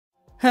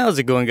How's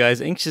it going,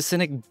 guys? Anxious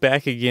Cynic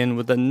back again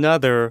with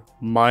another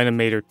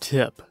Mine-imator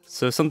tip.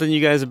 So something you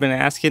guys have been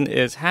asking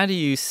is, how do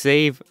you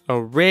save a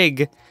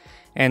rig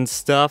and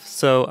stuff?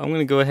 So I'm going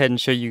to go ahead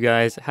and show you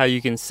guys how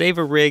you can save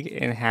a rig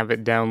and have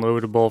it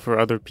downloadable for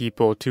other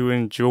people to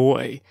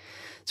enjoy.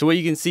 So what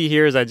you can see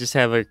here is I just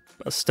have a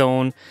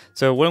stone.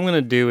 So what I'm going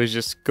to do is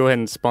just go ahead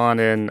and spawn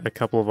in a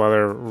couple of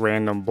other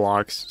random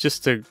blocks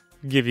just to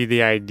give you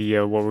the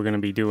idea of what we're going to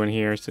be doing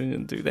here. So we'll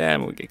do that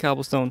and we'll get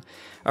cobblestone.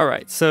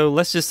 Alright, so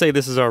let's just say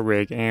this is our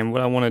rig, and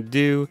what I want to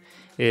do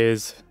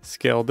is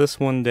scale this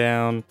one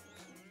down,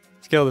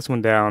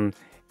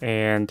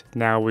 and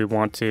now we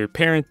want to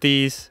parent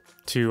these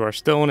to our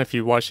stone. If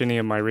you watch any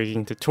of my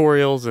rigging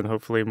tutorials, and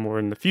hopefully more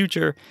in the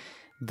future,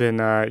 then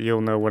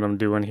you'll know what I'm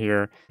doing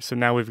here. So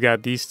now we've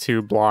got these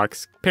two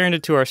blocks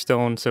parented to our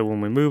stone, so when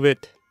we move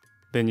it,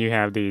 then you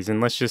have these.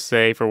 And let's just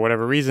say, for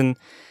whatever reason,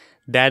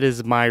 that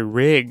is my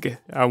rig.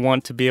 I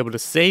want to be able to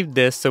save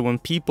this so when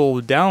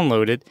people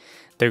download it,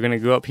 they're going to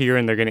go up here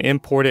and they're going to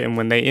import it, and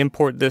when they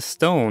import this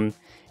stone,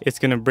 it's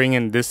going to bring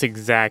in this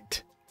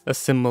exact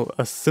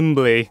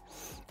assembly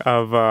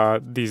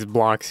of these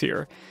blocks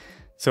here.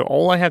 So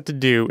all I have to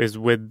do is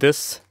with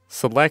this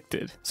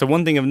selected. So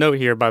one thing of note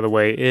here, by the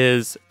way,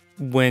 is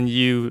when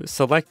you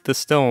select the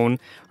stone,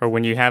 or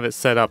when you have it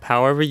set up,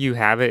 however you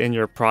have it in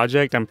your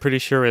project, I'm pretty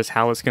sure is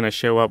how it's going to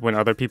show up when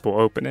other people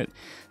open it.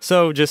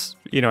 So just,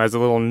 you know, as a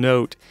little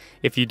note,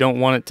 if you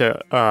don't want it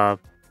to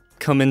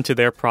come into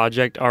their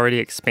project already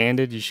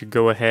expanded, you should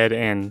go ahead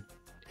and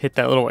hit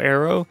that little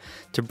arrow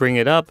to bring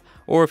it up.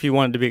 Or if you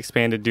want it to be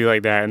expanded, do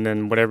like that, and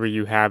then whatever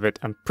you have it,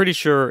 I'm pretty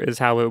sure is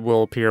how it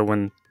will appear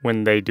when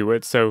they do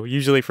it. So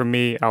usually for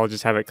me, I'll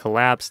just have it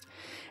collapsed.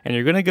 And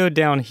you're going to go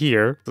down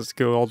here. Let's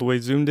go all the way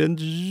zoomed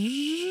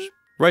in.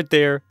 Right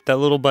there, that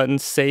little button,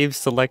 Save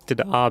Selected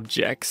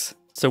Objects.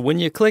 So when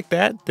you click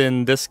that,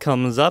 then this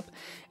comes up,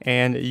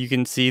 and you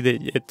can see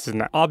that it's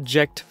an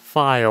object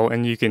file,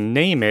 and you can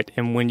name it.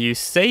 And when you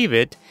save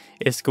it,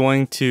 it's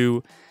going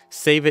to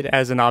save it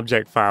as an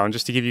object file. And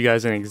just to give you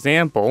guys an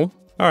example,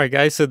 alright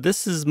guys, so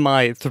this is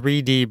my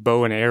 3D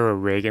bow and arrow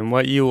rig, and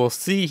what you will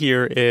see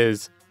here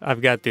is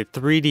I've got the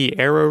 3D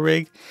arrow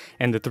rig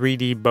and the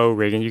 3D bow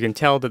rig, and you can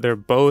tell that they're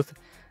both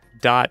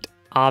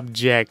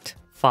 .object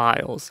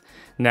files.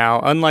 Now,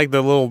 unlike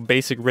the little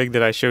basic rig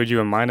that I showed you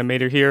in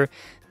Mine-imator here,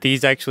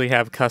 these actually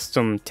have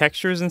custom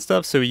textures and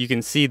stuff, so you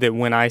can see that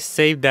when I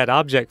saved that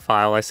object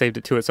file, I saved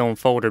it to its own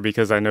folder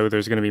because I know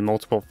there's going to be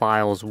multiple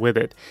files with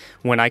it.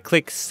 When I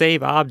click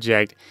Save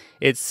Object,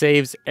 it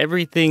saves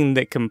everything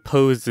that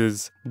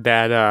composes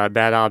that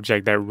that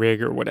object, that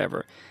rig or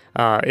whatever.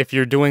 If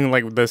you're doing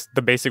like this,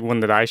 the basic one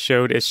that I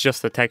showed, it's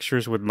just the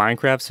textures with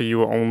Minecraft, so you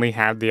will only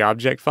have the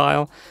object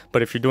file.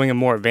 But if you're doing a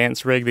more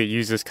advanced rig that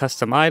uses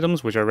custom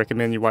items, which I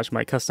recommend you watch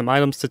my custom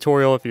items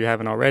tutorial if you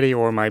haven't already,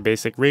 or my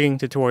basic rigging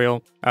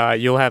tutorial,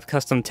 you'll have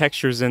custom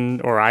textures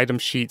in, or item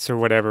sheets or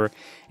whatever.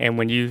 And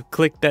when you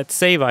click that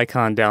save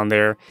icon down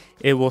there,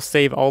 it will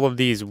save all of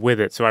these with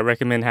it. So I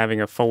recommend having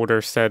a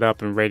folder set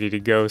up and ready to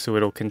go, so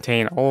it'll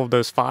contain all of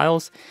those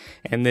files.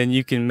 And then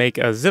you can make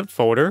a zip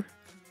folder.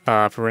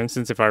 For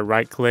instance, if I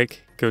right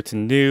click, go to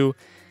new,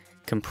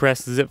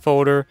 compress zip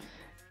folder,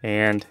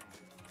 and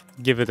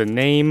give it a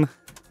name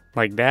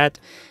like that,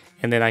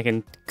 and then I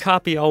can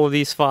copy all of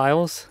these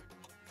files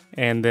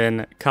and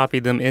then copy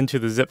them into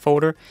the zip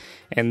folder,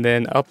 and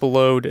then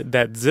upload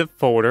that zip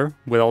folder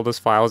with all those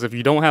files. If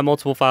you don't have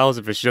multiple files,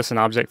 if it's just an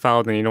object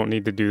file, then you don't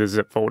need to do the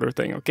zip folder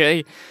thing,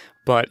 okay?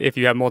 But if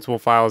you have multiple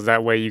files,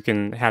 that way you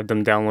can have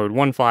them download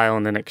one file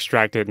and then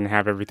extract it and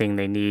have everything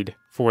they need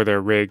for their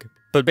rig.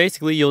 But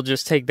basically, you'll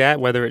just take that,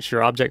 whether it's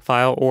your object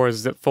file or a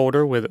zip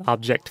folder with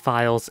object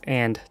files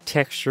and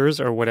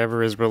textures or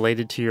whatever is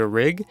related to your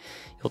rig.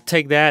 You'll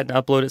take that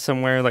and upload it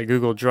somewhere like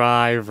Google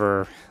Drive,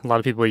 or a lot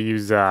of people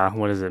use,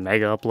 what is it,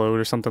 Mega Upload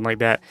or something like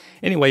that.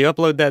 Anyway, you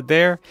upload that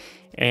there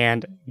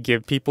and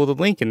give people the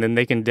link, and then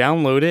they can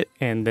download it,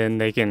 and then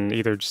they can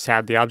either just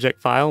have the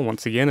object file,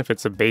 once again, if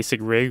it's a basic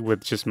rig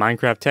with just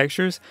Minecraft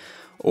textures,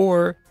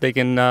 or they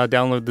can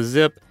download the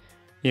zip,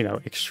 you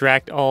know,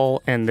 extract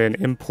all, and then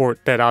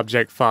import that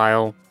object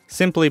file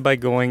simply by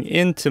going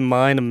into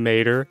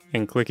Mine-imator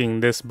and clicking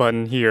this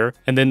button here.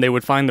 And then they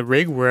would find the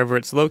rig wherever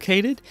it's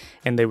located,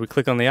 and they would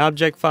click on the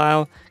object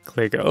file,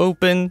 click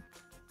open,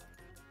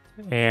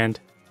 and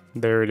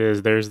there it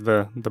is. There's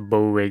the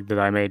bow rig that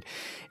I made.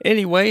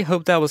 Anyway,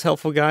 hope that was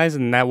helpful, guys,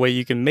 and that way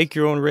you can make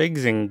your own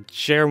rigs and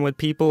share them with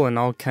people and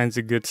all kinds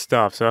of good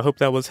stuff. So I hope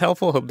that was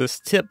helpful. Hope this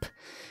tip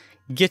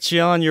gets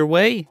you on your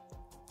way.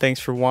 Thanks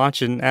for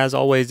watching. As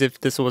always, if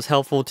this was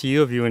helpful to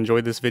you, if you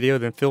enjoyed this video,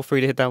 then feel free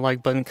to hit that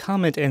like button,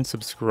 comment, and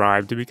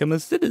subscribe to become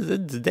a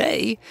citizen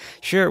today.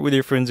 Share it with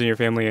your friends and your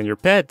family and your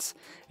pets,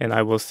 and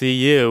I will see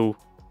you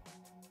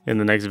in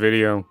the next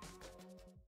video.